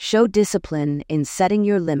Show discipline in setting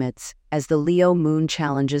your limits as the Leo moon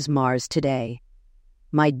challenges Mars today,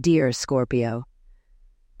 my dear Scorpio.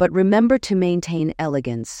 But remember to maintain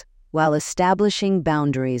elegance while establishing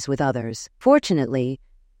boundaries with others. Fortunately,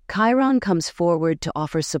 Chiron comes forward to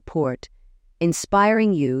offer support,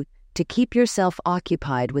 inspiring you to keep yourself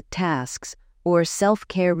occupied with tasks or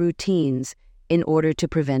self-care routines in order to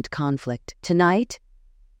prevent conflict. Tonight,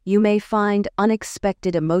 you may find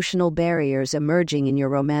unexpected emotional barriers emerging in your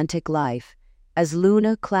romantic life as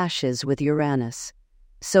Luna clashes with Uranus,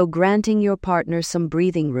 so granting your partner some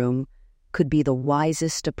breathing room could be the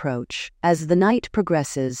wisest approach. As the night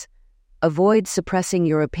progresses, avoid suppressing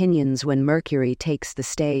your opinions when Mercury takes the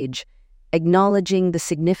stage, acknowledging the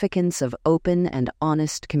significance of open and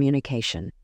honest communication.